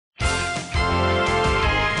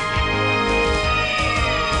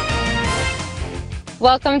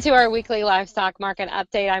Welcome to our weekly livestock market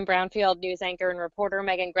update. I'm Brownfield news anchor and reporter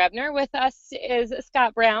Meghan Grebner. With us is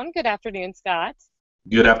Scott Brown. Good afternoon, Scott.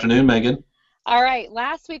 Good afternoon, Megan. All right,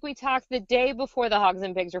 last week we talked the day before the Hogs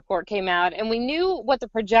and Pigs report came out, and we knew what the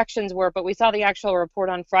projections were, but we saw the actual report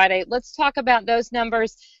on Friday. Let's talk about those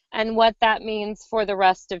numbers and what that means for the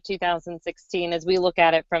rest of 2016 as we look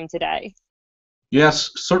at it from today.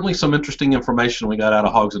 Yes, certainly some interesting information we got out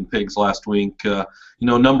of Hogs and Pigs last week.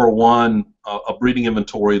 Number one, a breeding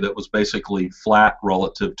inventory that was basically flat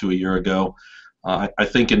relative to a year ago. I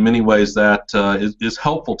think in many ways that is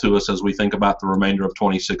helpful to us as we think about the remainder of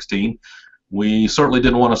 2016. We certainly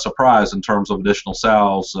didn't want a surprise in terms of additional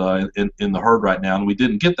sows in the herd right now, and we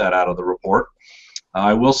didn't get that out of the report.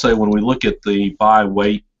 I will say when we look at the by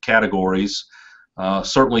weight categories,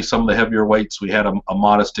 certainly some of the heavier weights, we had a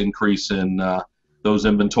modest increase in those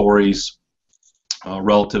inventories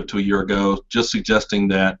relative to a year ago, just suggesting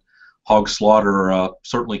that hog slaughter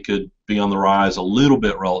certainly could be on the rise a little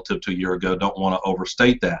bit relative to a year ago. Don't want to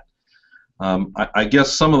overstate that. I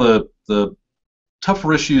guess some of the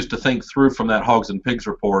tougher issues to think through from that Hogs and Pigs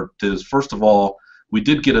report is, first of all, we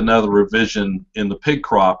did get another revision in the pig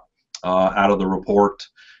crop out of the report,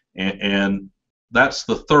 and that's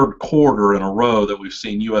the third quarter in a row that we've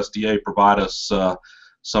seen USDA provide us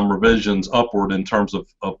some revisions upward in terms of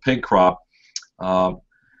pig crop.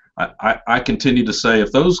 I continue to say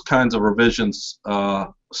if those kinds of revisions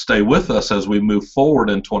stay with us as we move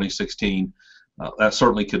forward in 2016, that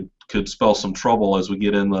certainly could spell some trouble as we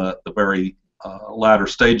get in the very latter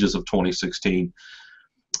stages of 2016.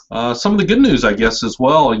 Some of the good news, I guess, as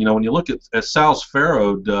well, when you look at sows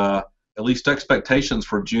farrowed, at least expectations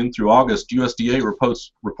for June through August, USDA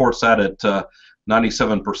reports that at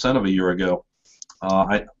 97% of a year ago.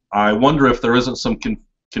 I wonder if there isn't some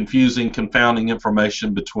confusing, confounding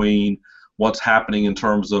information between what's happening in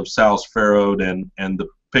terms of sows farrowed and the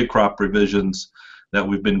pig crop revisions that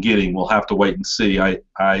we've been getting. We'll have to wait and see.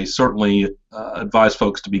 I certainly advise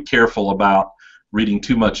folks to be careful about reading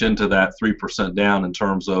too much into that 3% down in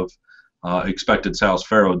terms of expected sows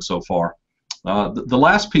farrowed so far. The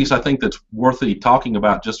last piece I think that's worth talking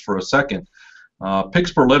about just for a second,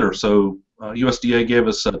 pigs per litter. So USDA gave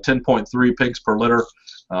us 10.3 pigs per litter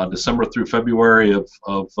December through February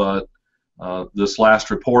of this last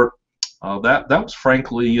report. That was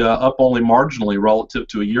frankly up only marginally relative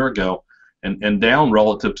to a year ago, and down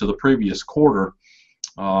relative to the previous quarter.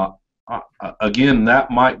 Again, that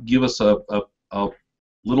might give us a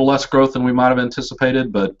little less growth than we might have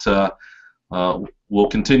anticipated, but we'll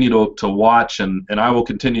continue to watch, and I will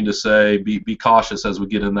continue to say be cautious as we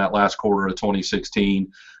get in that last quarter of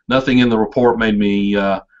 2016. Nothing in the report made me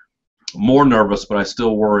more nervous, but I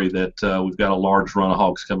still worry that we've got a large run of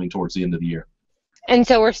hogs coming towards the end of the year. And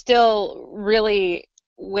so we're still really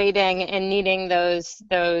waiting and needing those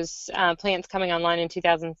plants coming online in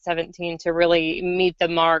 2017 to really meet the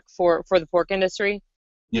mark for the pork industry?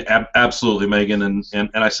 Yeah, absolutely, Megan. And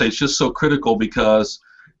I say it's just so critical because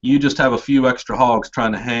you just have a few extra hogs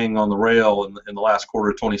trying to hang on the rail in the last quarter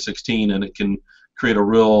of 2016, and it can create a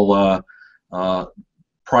real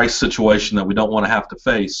price situation that we don't want to have to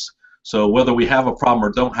face. So whether we have a problem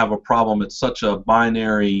or don't have a problem, it's such a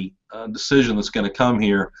binary decision that's going to come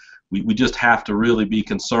here. We just have to really be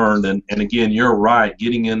concerned. And again, you're right,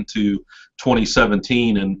 getting into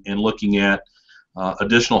 2017 and looking at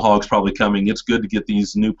additional hogs probably coming, it's good to get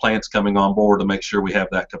these new plants coming on board to make sure we have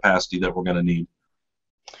that capacity that we're going to need.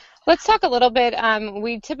 Let's talk a little bit.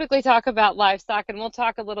 We typically talk about livestock, and we'll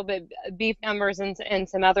talk a little bit beef numbers and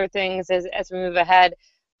some other things as we move ahead.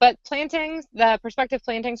 But plantings, the prospective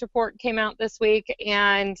plantings report came out this week,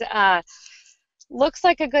 and looks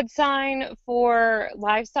like a good sign for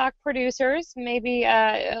livestock producers, maybe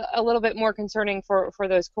a little bit more concerning for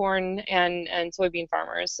those corn and soybean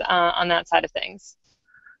farmers on that side of things.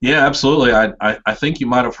 Yeah, absolutely. I think you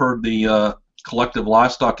might have heard the collective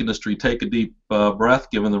livestock industry take a deep breath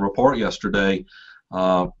given the report yesterday.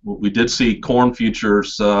 We did see corn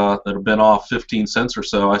futures that have been off 15 cents or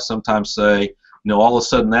so. I sometimes say, all of a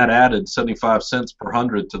sudden that added 75 cents per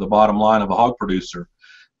hundred to the bottom line of a hog producer.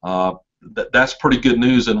 That's pretty good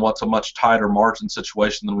news in what's a much tighter margin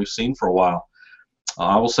situation than we've seen for a while.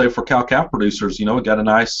 I will say for cow-calf producers, we got a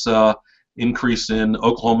nice increase in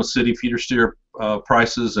Oklahoma City feeder steer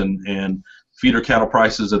prices and feeder cattle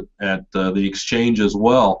prices at the exchange as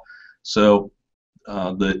well. So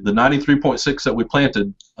the 93.6 that we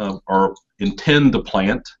planted or intend to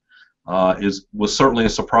plant was certainly a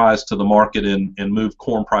surprise to the market and moved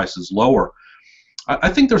corn prices lower. I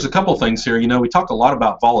think there's a couple things here. We talk a lot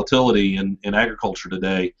about volatility in agriculture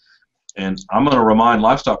today, and I'm going to remind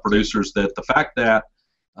livestock producers that the fact that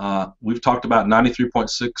We've talked about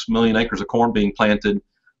 93.6 million acres of corn being planted,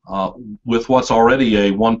 with what's already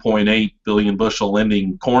a 1.8 billion bushel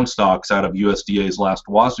ending corn stocks out of USDA's last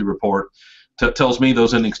WASDE report. Tells me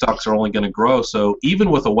those ending stocks are only going to grow. So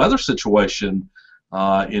even with a weather situation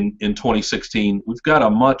in 2016, we've got a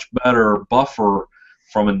much better buffer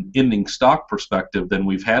from an ending stock perspective than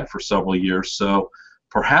we've had for several years. So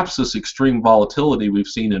perhaps this extreme volatility we've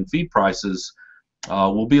seen in feed prices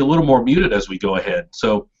will be a little more muted as we go ahead.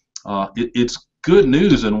 So it's good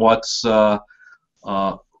news in what's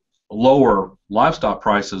lower livestock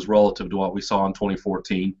prices relative to what we saw in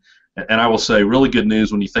 2014. And I will say really good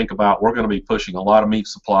news when you think about we're going to be pushing a lot of meat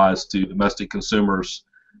supplies to domestic consumers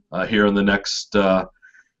here in the next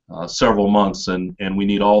several months, and we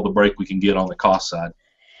need all the break we can get on the cost side.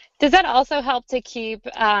 Does that also help to keep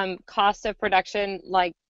cost of production,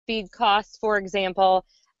 like feed costs, for example,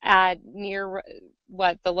 at near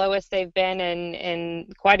what the lowest they've been in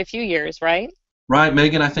quite a few years, right? Right,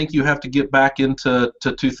 Megan, I think you have to get back into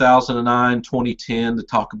 2009, 2010 to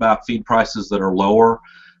talk about feed prices that are lower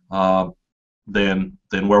than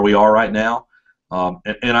where we are right now.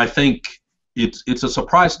 And I think it's a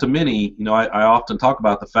surprise to many. You know, I often talk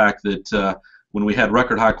about the fact that when we had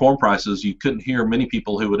record high corn prices, you couldn't hear many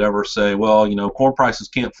people who would ever say, well, you know, corn prices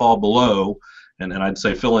can't fall below, and I'd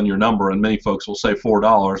say fill in your number, and many folks will say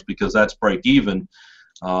 $4 because that's break even.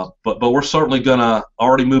 But we're certainly going to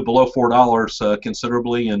already move below $4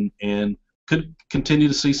 considerably, and could continue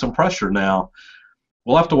to see some pressure now.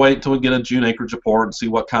 We'll have to wait until we get a June acreage report and see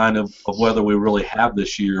what kind of weather we really have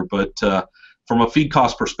this year. But from a feed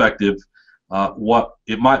cost perspective, what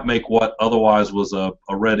it might make what otherwise was a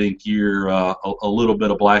red ink year a little bit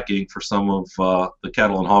of black ink for some of the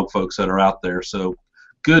cattle and hog folks that are out there. So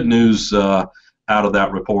good news out of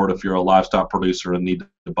that report if you're a livestock producer and need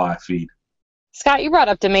to buy feed. Scott, you brought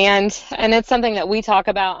up demand, and it's something that we talk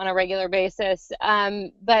about on a regular basis.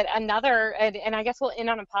 But another, and I guess we'll end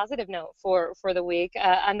on a positive note for the week,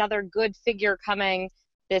 another good figure coming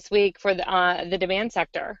this week for the demand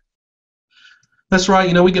sector. That's right.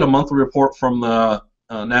 You know, we get a monthly report from the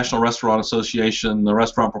National Restaurant Association, the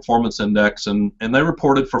Restaurant Performance Index, and they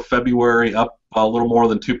reported for February up a little more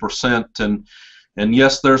than 2%. And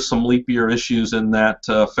yes, there's some leap year issues in that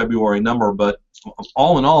February number, but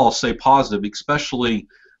all in all, I'll say positive, especially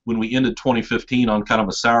when we ended 2015 on kind of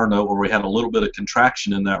a sour note where we had a little bit of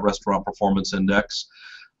contraction in that Restaurant Performance Index.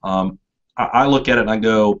 I look at it and I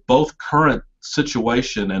go, both current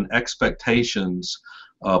situation and expectations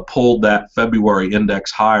pulled that February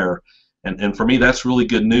index higher. And for me, that's really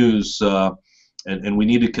good news. And we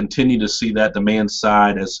need to continue to see that demand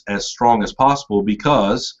side as strong as possible,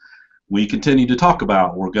 because we continue to talk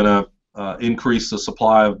about we're going to increase the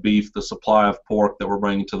supply of beef, the supply of pork that we're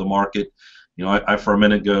bringing to the market. You know, I for a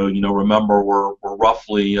minute ago, you know, remember we're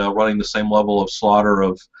roughly running the same level of slaughter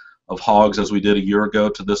of hogs as we did a year ago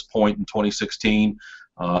to this point in 2016.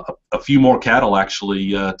 A few more cattle actually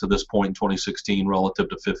to this point in 2016 relative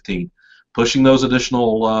to 15. Pushing those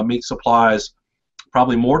additional meat supplies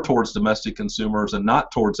probably more towards domestic consumers and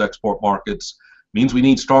not towards export markets means we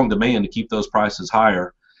need strong demand to keep those prices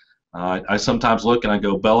higher. I sometimes look and I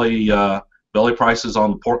go, belly prices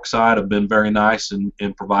on the pork side have been very nice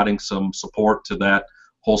in providing some support to that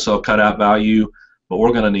wholesale cutout value, but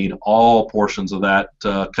we're going to need all portions of that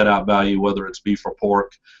cutout value, whether it's beef or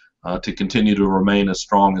pork, to continue to remain as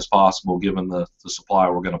strong as possible given the supply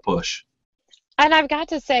we're going to push. And I've got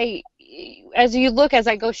to say, as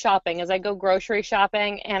I go shopping, as I go grocery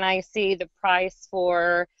shopping, and I see the price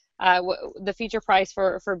for the feature price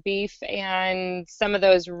for beef, and some of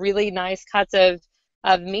those really nice cuts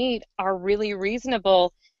of meat are really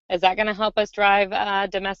reasonable. Is that going to help us drive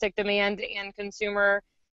domestic demand and consumer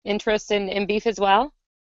interest in beef as well?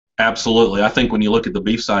 Absolutely. I think when you look at the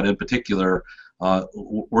beef side in particular,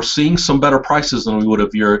 we're seeing some better prices than we would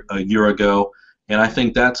have a year ago, and I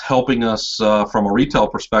think that's helping us from a retail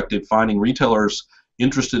perspective, finding retailers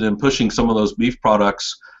interested in pushing some of those beef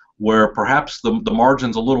products where perhaps the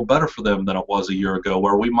margin's a little better for them than it was a year ago,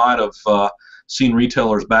 where we might have seen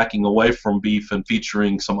retailers backing away from beef and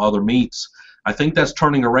featuring some other meats. I think that's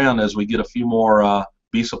turning around as we get a few more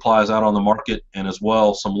beef supplies out on the market, and as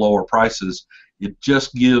well some lower prices. It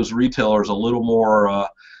just gives retailers a little more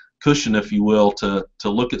cushion, if you will, to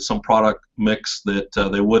look at some product mix that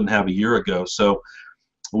they wouldn't have a year ago. So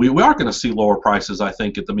we are going to see lower prices, I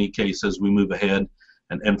think, at the meat case as we move ahead.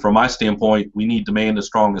 And from my standpoint, we need demand as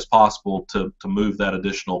strong as possible to move that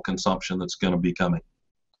additional consumption that's going to be coming.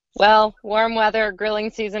 Well, warm weather,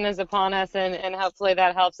 grilling season is upon us, and hopefully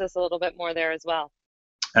that helps us a little bit more there as well.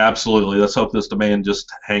 Absolutely. Let's hope this demand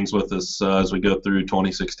just hangs with us as we go through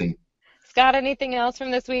 2016. Scott, anything else from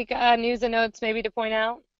this week, news and notes maybe to point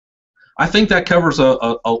out? I think that covers a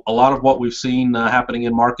lot of what we've seen happening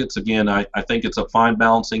in markets. Again, I think it's a fine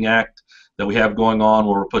balancing act that we have going on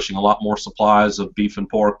where we're pushing a lot more supplies of beef and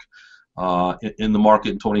pork in the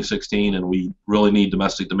market in 2016, and we really need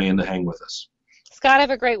domestic demand to hang with us. Scott,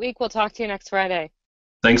 have a great week. We'll talk to you next Friday.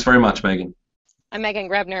 Thanks very much, Megan. I'm Meghan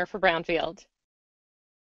Grebner for Brownfield.